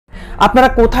আপনারা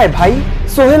কোথায় ভাই?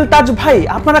 সোহেল তাজ ভাই,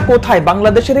 আপনারা কোথায়?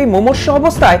 বাংলাদেশের এই মুমূর্ষু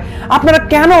অবস্থায় আপনারা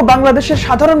কেন বাংলাদেশের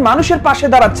সাধারণ মানুষের পাশে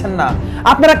দাঁড়াচ্ছেন না?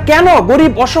 আপনারা কেন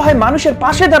গরিব অসহায় মানুষের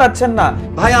পাশে দাঁড়াচ্ছেন না?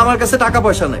 ভাই আমার কাছে টাকা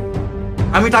পয়সা নাই,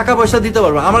 আমি টাকা পয়সা দিতে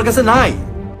পারবো, আমার কাছে নাই।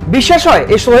 বিশ্বাস হয়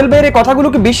এই সোহেল ভাইয়ের এই কথাগুলো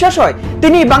কি বিশ্বাস হয়?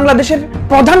 তিনি বাংলাদেশের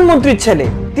প্রধানমন্ত্রীর ছেলে,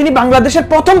 তিনি বাংলাদেশের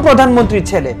প্রথম প্রধানমন্ত্রীর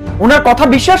ছেলে, ওনার কথা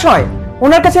বিশ্বাস হয়?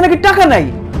 ওনার কাছে নাকি টাকা নাই,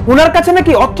 ওনার কাছে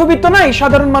নাকি অর্থবিত্ত নাই,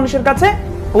 সাধারণ মানুষের কাছে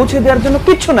পৌঁছে দেওয়ার জন্য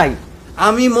কিচ্ছু নাই।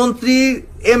 আমি মন্ত্রী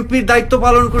এমপির দায়িত্ব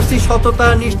পালন করছি সততা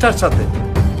নিষ্ঠার সাথে,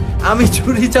 আমি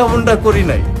চুরি চামুন্ডা করি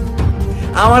নাই।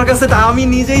 আমার কাছে আমি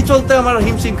নিজেই চলতে আমার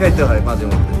হিমশিম খাইতে হয় মাঝে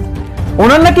মধ্যে।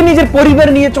 ওনার নাকি নিজের পরিবার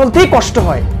নিয়ে চলতেই কষ্ট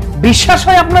হয়। বিশ্বাস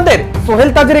হয় আপনাদের সোহেল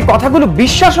তাজের এই কথাগুলো?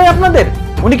 বিশ্বাস হয় আপনাদের?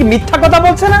 উনি কি মিথ্যা কথা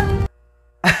বলছে না?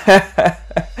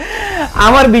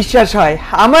 আমার বিশ্বাস হয়,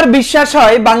 আমার বিশ্বাস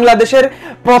হয় বাংলাদেশের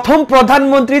প্রথম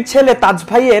প্রধানমন্ত্রীর ছেলে তাজ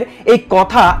ভাইয়ের এই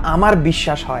কথা আমার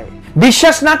বিশ্বাস হয়।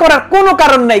 বিশ্বাস না করার কোনো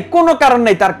কারণ নাই, কোনো কারণ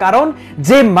নাই। তার কারণ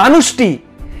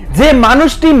যে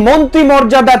মানুষটি মন্ত্রী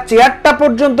মর্যাদার চেয়ারটা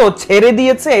পর্যন্ত ছেড়ে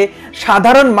দিয়েছে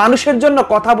সাধারণ মানুষের জন্য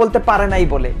কথা বলতে পারে নাই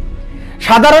বলে,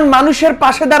 সাধারণ মানুষের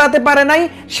পাশে দাঁড়াতে পারে নাই,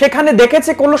 সেখানে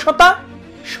দেখেছে কলুষতা,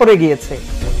 সরে গিয়েছে,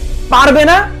 পারবে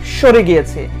না, সরে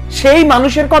গিয়েছে। সেই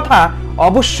মানুষের কথা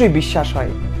অবশ্যই বিশ্বাস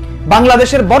হয়।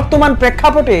 বাংলাদেশের বর্তমান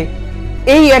প্রেক্ষাপটে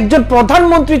এই একজন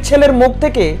প্রধানমন্ত্রীর ছেলের মুখ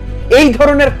থেকে এই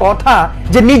ধরনের কথা,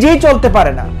 যে নিজেই চলতে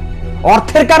পারে না,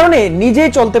 অর্থের কারণে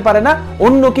নিজেই চলতে পারে না,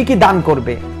 অন্য কি দান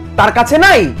করবে, তার কাছে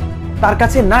নাই, তার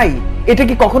কাছে নাই, এটা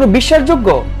কি কখনো বিশ্বাসযোগ্য?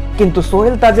 কিন্তু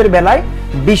সোহেল তাজের বেলায়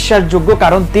বিশ্বাসযোগ্য,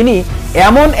 কারণ তিনি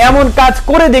এমন এমন কাজ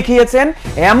করে দেখিয়েছেন,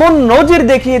 এমন নজির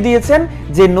দেখিয়ে দিয়েছেন,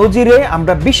 যে নজিরে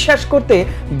আমরা বিশ্বাস করতে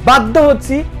বাধ্য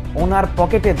হচ্ছি ওনার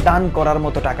পকেটে দান করার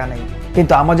মতো টাকা নেই।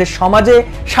 কিন্তু আমাদের সমাজে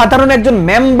সাধারণ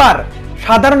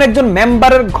একজন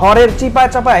মেম্বারের ঘরের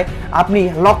চিপায় চাপায় আপনি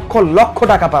লক্ষ লক্ষ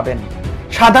টাকা পাবেন।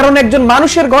 সাধারণ একজন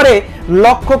মানুষের ঘরে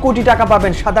লক্ষ কোটি টাকা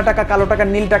পাবেন, সাদা টাকা, কালো টাকা,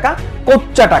 নীল টাকা,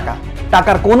 কোচ্চা টাকা,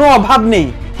 টাকার কোনো অভাব নেই।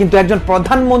 কিন্তু একজন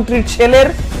প্রধানমন্ত্রীর ছেলের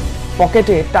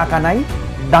পকেটে টাকা নাই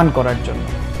দান করার জন্য।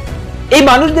 এই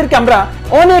মানুষদেরকে আমরা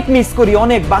অনেক মিস করি,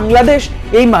 অনেক। বাংলাদেশ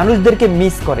এই মানুষদেরকে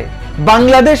মিস করে,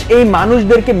 বাংলাদেশ এই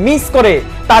মানুষদেরকে মিস করে।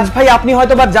 তাজ ভাই, আপনি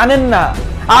হয়তোবা জানেন না,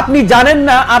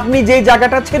 আপনি যে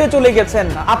জায়গাটা ছেড়ে চলে গেছেন,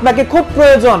 আপনাকে খুব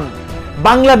প্রয়োজন,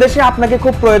 বাংলাদেশে আপনাকে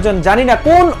খুব প্রয়োজন। জানি না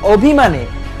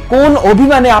কোন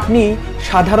অভিমানে আপনি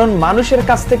সাধারণ মানুষের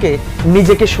কাছ থেকে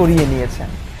নিজেকে সরিয়ে নিয়েছেন।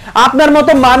 আপনার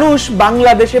মতো মানুষ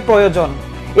বাংলাদেশে প্রয়োজন,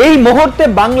 এই মুহূর্তে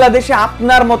বাংলাদেশে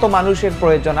আপনার মতো মানুষের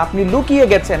প্রয়োজন। আপনি লুকিয়ে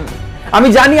গেছেন। আমি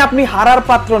জানি আপনি হারার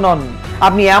পাত্র নন,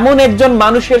 আপনি এমন একজন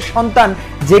মানুষের সন্তান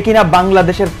যে কিনা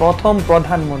বাংলাদেশের প্রথম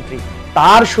প্রধানমন্ত্রী,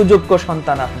 তার সুযোগ্য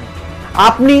সন্তান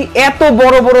আপনি এত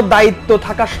বড় বড় দায়িত্ব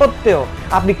থাকা সত্ত্বেও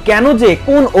আপনি কেন যে,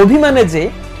 কোন অভিমানে যে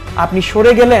আপনি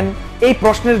সরে গেলেন, এই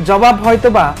প্রশ্নের জবাব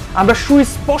হয়তোবা আমরা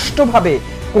সুস্পষ্টভাবে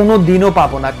কোনোদিনও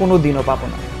পাবো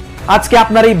না। আজকে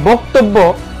আপনার এই বক্তব্য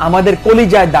আমাদের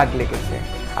কলিজায়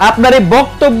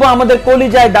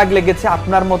দাগ লেগেছে,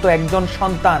 আপনার মতো একজন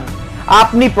সন্তান,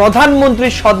 আপনি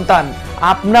প্রধানমন্ত্রীর সন্তান,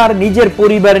 আপনার নিজের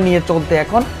পরিবার নিয়ে চলতে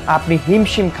এখন আপনি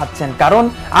হিমশিম খাচ্ছেন, কারণ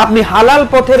আপনি হালাল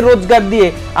পথের রোজগার দিয়ে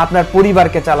আপনার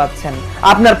পরিবারকে চালাচ্ছেন,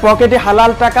 আপনার পকেটে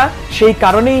হালাল টাকা, সেই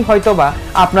কারণেই হয়তোবা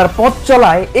আপনার পথ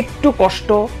চলায় একটু কষ্ট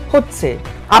হচ্ছে।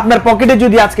 আপনার পকেটে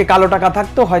যদি আজকে কালো টাকা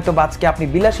থাকতো, হয়তো আজকে আপনি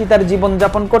বিলাসিতার জীবন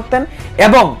যাপন করতেন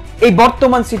এবং এই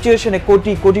বর্তমান সিচুয়েশনে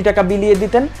কোটি কোটি টাকা বিলিয়ে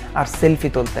দিতেন আর সেলফি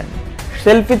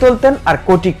তুলতেন আর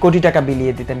কোটি কোটি টাকা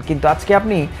বিলিয়ে দিতেন। কিন্তু আজকে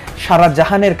আপনি সারা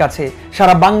জাহানের কাছে,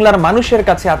 সারা বাংলার মানুষের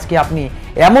কাছে আজকে আপনি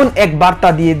এমন এক বার্তা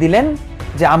দিয়ে দিলেন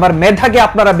যে আমার মেধাকে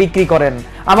আপনারা বিক্রি করেন,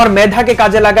 আমার মেধাকে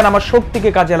কাজে লাগান, আমার শক্তিকে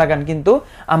কাজে লাগান, কিন্তু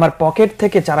আমার পকেট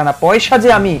থেকে চারানা পয়সা যে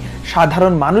আমি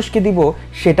সাধারণ মানুষকে দিব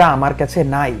সেটা আমার কাছে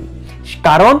নাই।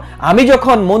 কারণ আমি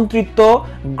যখন মন্ত্রিত্ব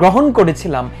গ্রহণ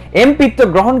করেছিলাম, এমপিত্ব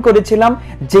গ্রহণ করেছিলাম,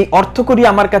 যে অর্থকড়ি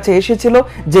আমার কাছে এসেছিল,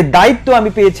 যে দায়িত্ব আমি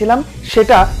পেয়েছিলাম,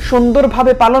 সেটা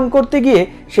সুন্দরভাবে পালন করতে গিয়ে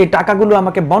সেই টাকাগুলো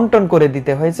আমাকে বন্টন করে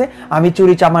দিতে হয়েছে। আমি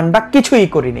চুরি চামান্ডা কিছুই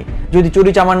করিনি। যদি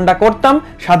চুরি চামান্ডা করতাম,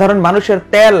 সাধারণ মানুষের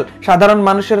তেল, সাধারণ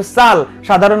মানুষের চাল,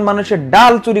 সাধারণ মানুষের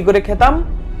ডাল চুরি করে খেতাম,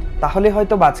 তাহলে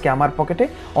হয়তো আজকে আমার পকেটে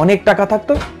অনেক টাকা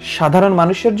থাকতো, সাধারণ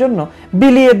মানুষের জন্য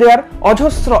বিলিয়ে দেওয়ার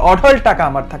অজস্র অঢল টাকা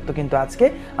আমার থাকতো। কিন্তু আজকে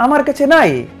আমার কাছে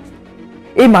নাই।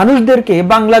 এই মানুষদেরকে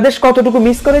বাংলাদেশ কতটুকু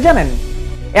মিস করে জানেন?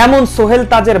 এমন সোহেল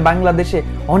তাজের বাংলাদেশে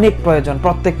অনেক প্রয়োজন,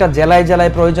 প্রত্যেকটা জেলায়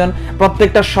জেলায় প্রয়োজন,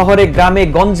 প্রত্যেকটা শহরে গ্রামে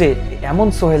গঞ্জে এমন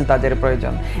সোহেল তাজের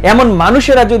প্রয়োজন। এমন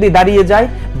মানুষেরা যদি দাঁড়িয়ে যায়,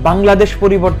 বাংলাদেশ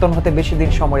পরিবর্তন হতে বেশি দিন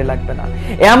সময় লাগবে না।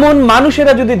 এমন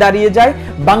মানুষেরা যদি দাঁড়িয়ে যায়,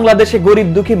 বাংলাদেশে গরিব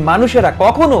দুঃখী মানুষেরা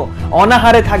কখনো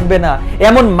অনাহারে থাকবে না।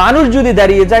 এমন মানুষ যদি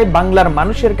দাঁড়িয়ে যায়, বাংলার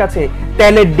মানুষের কাছে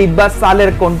তেলের ডিব্বা,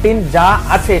 চালের কন্টিন যা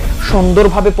আছে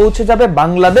সুন্দরভাবে পৌঁছে যাবে।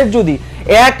 বাংলাদেশ যদি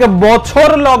 1 বছর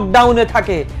লকডাউনে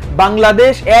থাকে,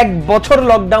 বাংলাদেশ 1 বছর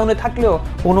লকডাউনে থাকলেও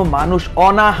কোনো মানুষ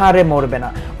অনাহারে মরবে না,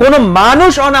 কোনো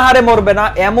মানুষ অনাহারে মরবে না।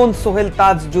 এমন সোহেল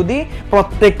তাজ যদি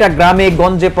প্রত্যেকটা গ্রামে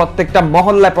গঞ্জে, প্রত্যেকটা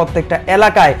মহল্লায়, প্রত্যেকটা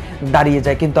এলাকায় দাঁড়িয়ে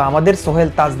যায়। কিন্তু আমাদের সোহেল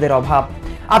তাজদের অভাব,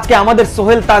 আজকে আমাদের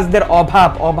সোহেল তাজদের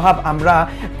অভাব আমরা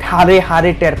হারে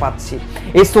হারে টের পাচ্ছি।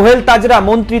 এই সোহেল তাজরা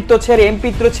মন্ত্রিত্ব ছেড়ে,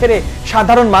 এমপিত্ব ছেড়ে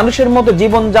সাধারণ মানুষের মতো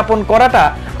জীবন যাপন করাটা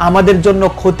আমাদের জন্য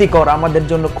ক্ষতিকর, আমাদের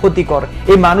জন্য ক্ষতিকর।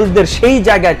 এই মানুষদের সেই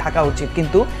জায়গায় থাকা উচিত।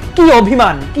 কিন্তু কি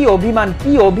অভিমান, কি অভিমান,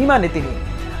 কি অভিমানে তিনি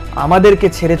আমাদেরকে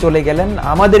ছেড়ে চলে গেলেন,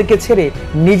 আমাদেরকে ছেড়ে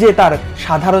নিজে তার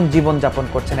সাধারণ জীবন যাপন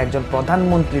করছেন। একজন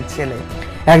প্রধানমন্ত্রীর ছেলে,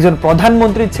 একজন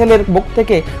প্রধানমন্ত্রীর ছেলের মুখ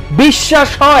থেকে বিশ্বাস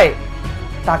হয়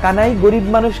টাকা নাই গরিব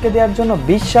মানুষকে দেওয়ার জন্য?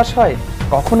 বিশ্বাস হয়?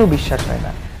 কখনো বিশ্বাস হয়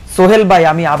না। সোহেল ভাই,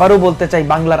 আমি আবারও বলতে চাই,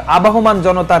 বাংলার আবহমান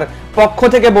জনতার পক্ষ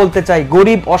থেকে বলতে চাই,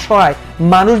 গরিব অসহায়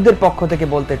মানুষদের পক্ষ থেকে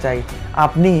বলতে চাই,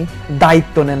 আপনি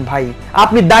দায়িত্ব নেন ভাই,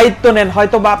 আপনি দায়িত্ব নেন।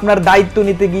 হয়তোবা আপনার দায়িত্ব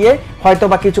নিতে গিয়ে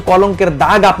হয়তোবা কিছু কলঙ্কের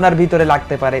দাগ আপনার ভিতরে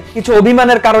লাগতে পারে, কিছু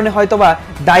অভিমানের কারণে হয়তোবা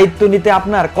দায়িত্ব নিতে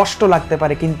আপনার কষ্ট লাগতে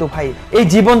পারে, কিন্তু ভাই এই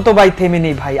জীবন তো ভাই থেমে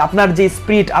নেই ভাই। আপনার যে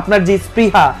স্পিরিট, আপনার যে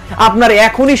স্পৃহা, আপনার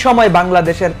এখনই সময়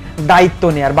বাংলাদেশের দায়িত্ব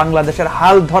নেয়ার, বাংলাদেশের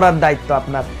হাল ধরার দায়িত্ব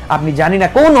আপনার। আপনি জানি না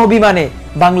কোন অভিমানে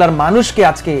বাংলার মানুষকে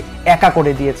আজকে একা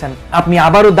করে দিয়েছেন। আপনি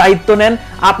আবারও দায়িত্ব নেন,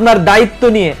 আপনার দায়িত্ব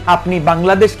নিয়ে আপনি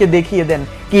বাংলাদেশকে দেখিয়ে দেন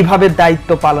কিভাবে দায়িত্ব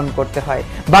পালন করতে হয়।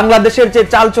 বাংলাদেশের যে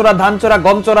চালচোরা, ধানচোরা,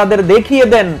 গমচোরাদের দেখিয়ে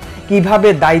দেন কিভাবে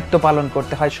দায়িত্ব পালন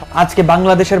করতে হয়। আজকে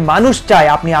বাংলাদেশের মানুষ চায়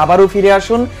আপনি আবারও ফিরে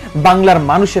আসুন, বাংলার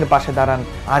মানুষের পাশে দাঁড়ান,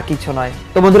 আর কিছু নয়।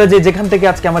 তো বন্ধুরা, যে যেখান থেকে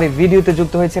আজকে আমার এই ভিডিওতে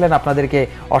যুক্ত হয়েছিলেন, আপনাদেরকে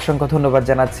অসংখ্য ধন্যবাদ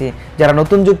জানাচ্ছি। যারা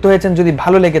নতুন যুক্ত হয়েছেন, যদি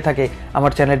ভালো লেগে থাকে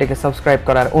আমার চ্যানেলটিকে সাবস্ক্রাইব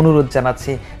করার অনুরোধ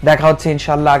জানাচ্ছি। দেখা হচ্ছে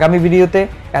ইনশাআল্লাহ আগামী ভিডিওতে।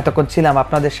 এতক্ষণ ছিলাম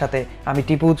আপনাদের সাথে আমি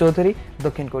টিপু চৌধুরী,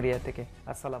 দক্ষিণ কোরিয়া থেকে।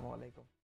 আসসালামু আলাইকুম।